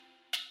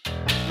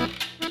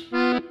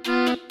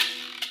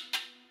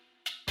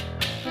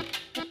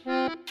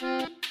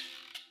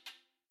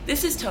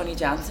This is Toni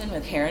Johnson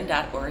with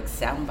Heron.org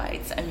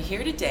Soundbites. I'm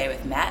here today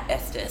with Matt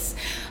Enstice,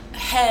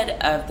 head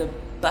of the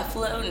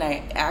Buffalo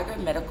Niagara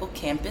Medical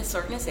Campus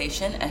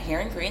Organization, a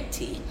Heron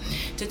grantee,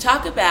 to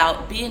talk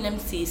about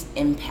BNMC's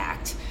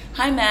impact.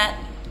 Hi,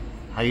 Matt.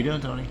 How you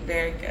doing, Toni?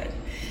 Very good.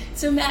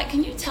 So, Matt,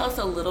 can you tell us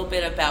a little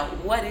bit about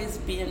what is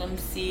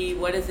BNMC?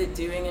 What is it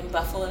doing in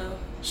Buffalo?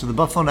 So the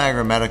Buffalo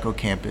Niagara Medical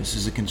Campus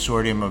is a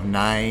consortium of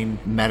 9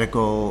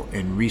 medical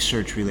and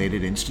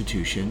research-related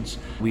institutions.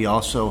 We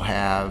also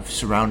have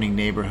surrounding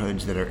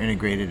neighborhoods that are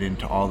integrated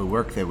into all the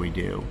work that we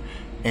do.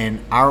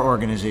 And our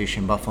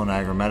organization, Buffalo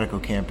Niagara Medical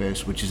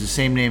Campus, which is the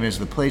same name as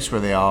the place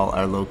where they all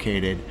are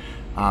located,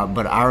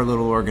 but our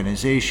little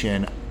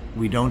organization,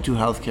 we don't do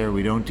healthcare,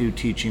 we don't do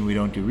teaching, we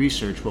don't do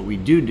research. What we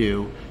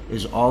do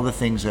is all the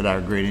things that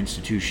are great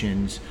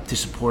institutions to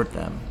support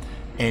them.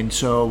 And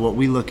so what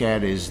we look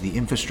at is the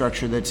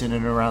infrastructure that's in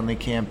and around the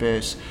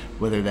campus,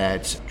 whether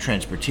that's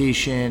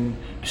transportation,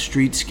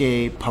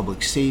 streetscape,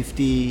 public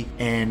safety,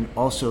 and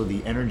also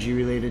the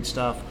energy-related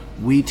stuff.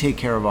 We take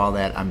care of all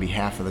that on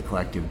behalf of the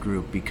collective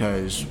group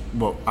because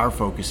what our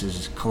focus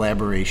is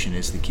collaboration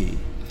is the key.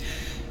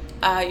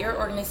 Your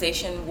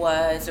organization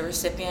was a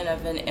recipient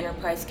of an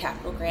enterprise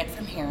capital grant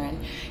from Heron.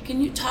 Can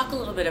you talk a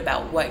little bit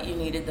about what you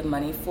needed the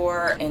money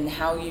for and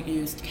how you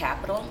used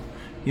capital?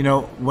 You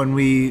know, when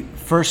we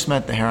first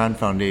met the Heron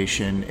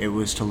Foundation, it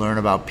was to learn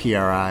about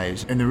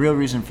PRIs. And the real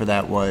reason for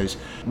that was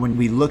when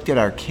we looked at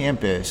our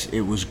campus,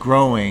 it was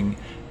growing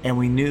and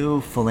we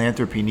knew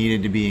philanthropy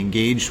needed to be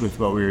engaged with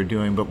what we were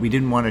doing, but we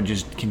didn't want to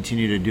just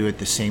continue to do it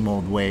the same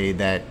old way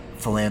that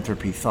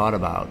philanthropy thought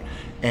about.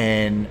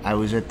 And I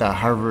was at the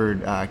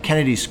Harvard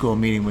Kennedy School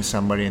meeting with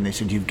somebody and they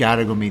said, you've got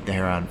to go meet the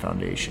Heron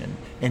Foundation.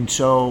 And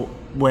so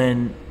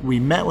when we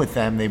met with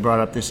them, they brought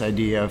up this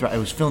idea of, it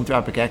was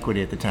philanthropic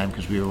equity at the time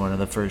because we were one of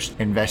the first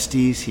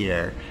investees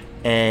here.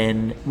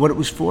 And what it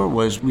was for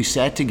was we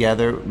sat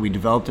together, we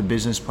developed a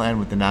business plan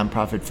with the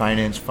Nonprofit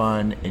Finance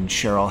Fund and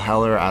Cheryl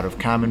Heller out of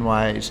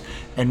Commonwise.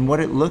 And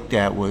what it looked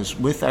at was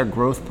with our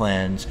growth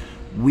plans,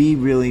 we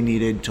really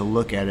needed to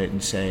look at it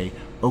and say,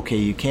 okay,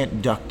 you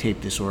can't duct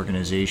tape this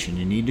organization.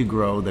 You need to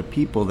grow the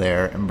people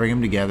there and bring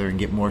them together and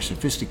get more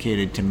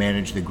sophisticated to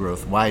manage the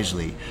growth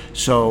wisely.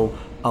 So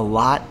a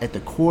lot at the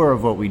core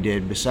of what we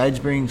did, besides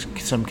bringing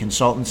some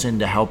consultants in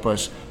to help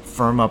us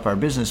firm up our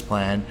business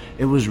plan,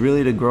 it was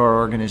really to grow our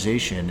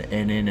organization.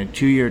 And in a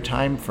 2-year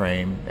time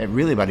frame,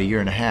 really about a year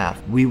and a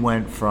half, we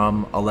went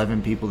from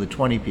 11 people to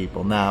 20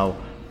 people. Now,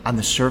 on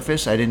the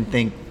surface, I didn't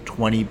think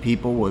 20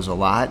 people was a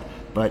lot,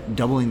 but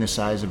doubling the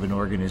size of an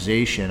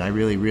organization, I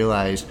really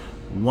realized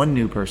one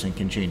new person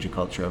can change the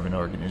culture of an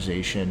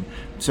organization.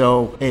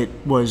 So it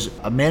was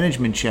a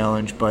management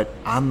challenge, but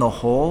on the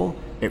whole,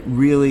 it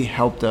really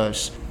helped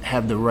us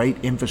have the right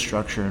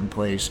infrastructure in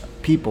place,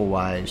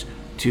 people-wise,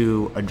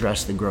 to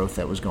address the growth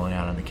that was going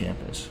on the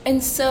campus.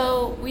 And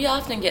so we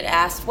often get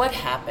asked what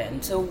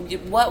happened. So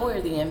what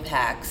were the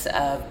impacts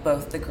of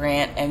both the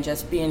grant and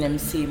just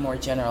BNMC more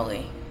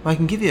generally? Well, I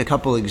can give you a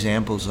couple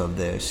examples of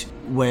this.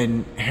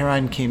 When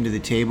Heron came to the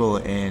table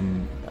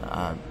and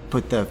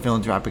put the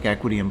philanthropic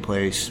equity in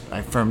place,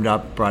 I firmed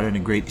up, brought in a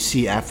great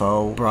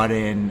CFO, brought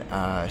in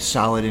a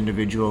solid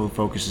individual who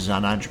focuses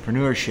on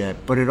entrepreneurship,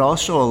 but it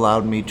also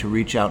allowed me to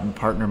reach out and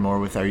partner more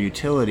with our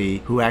utility,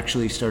 who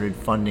actually started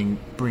funding,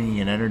 bringing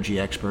an energy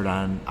expert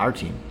on our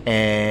team.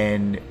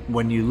 And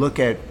when you look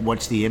at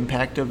what's the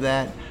impact of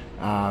that,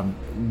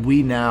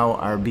 we now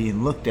are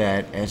being looked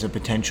at as a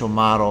potential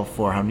model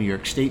for how New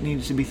York State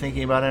needs to be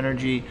thinking about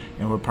energy,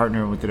 and we're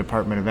partnering with the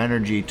Department of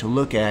Energy to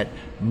look at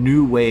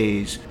new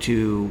ways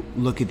to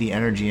look at the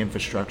energy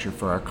infrastructure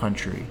for our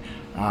country.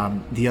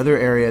 The other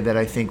area that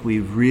I think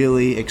we've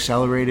really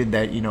accelerated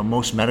that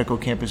most medical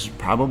campuses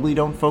probably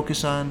don't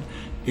focus on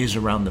is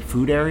around the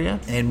food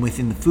area. And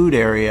within the food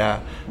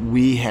area,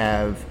 we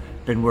have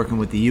been working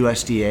with the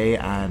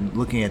USDA on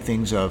looking at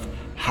things of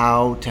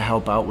how to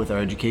help out with our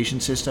education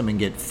system and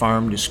get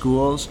farm to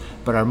schools.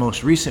 But our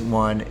most recent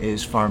one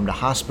is farm to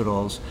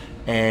hospitals.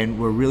 And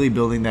we're really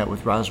building that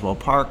with Roswell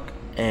Park.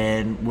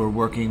 And we're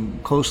working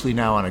closely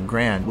now on a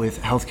grant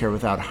with Healthcare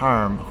Without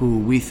Harm, who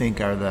we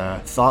think are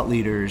the thought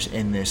leaders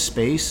in this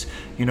space.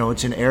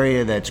 It's an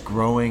area that's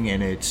growing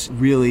and it's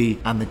really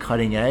on the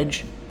cutting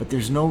edge, but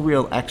there's no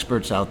real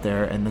experts out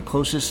there. And the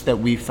closest that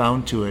we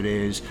found to it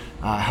is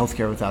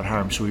Healthcare Without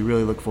Harm. So we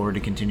really look forward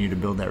to continue to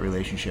build that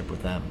relationship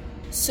with them.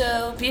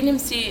 So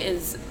BNMC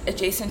is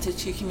adjacent to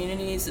 2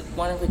 communities,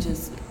 one of which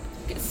is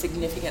a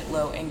significant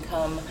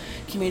low-income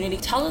community.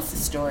 Tell us the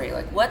story,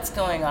 like what's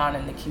going on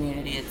in the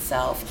community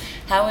itself?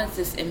 How is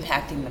this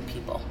impacting the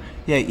people?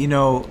 Yeah,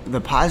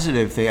 the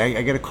positive thing,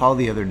 I got a call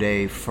the other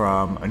day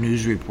from a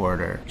news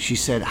reporter. She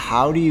said,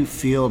 how do you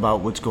feel about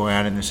what's going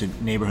on in this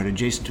neighborhood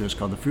adjacent to us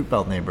called the Fruit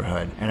Belt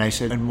neighborhood? And I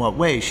said, in what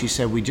way? She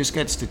said, we just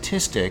got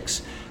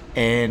statistics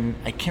And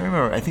I can't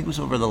remember, I think it was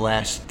over the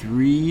last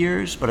 3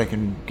 years, but I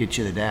can get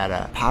you the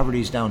data.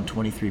 Poverty's down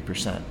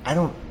 23%. I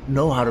don't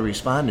know how to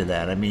respond to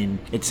that. I mean,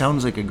 it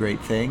sounds like a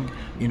great thing.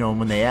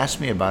 When they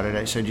asked me about it,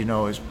 I said,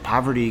 is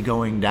poverty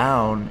going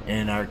down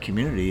in our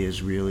community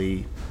is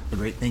really a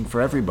great thing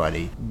for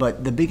everybody.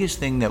 But the biggest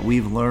thing that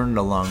we've learned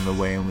along the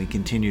way and we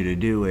continue to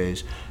do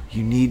is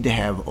you need to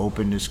have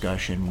open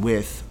discussion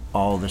with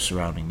all the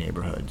surrounding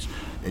neighborhoods.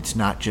 It's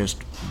not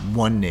just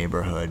one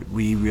neighborhood.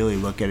 We really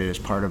look at it as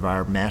part of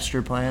our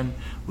master plan,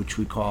 which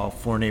we call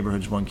 4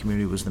 Neighborhoods, 1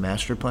 Community was the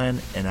master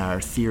plan, and our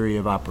theory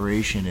of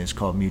operation is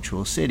called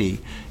Mutual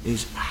City,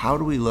 is how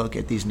do we look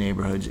at these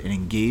neighborhoods and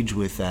engage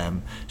with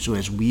them so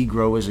as we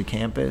grow as a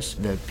campus,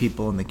 the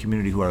people in the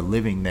community who are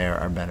living there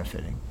are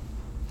benefiting.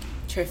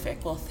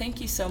 Terrific. Well, thank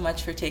you so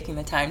much for taking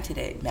the time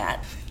today,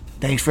 Matt.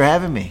 Thanks for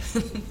having me.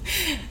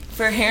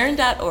 For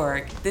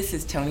Heron.org, this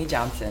is Toni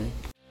Johnson.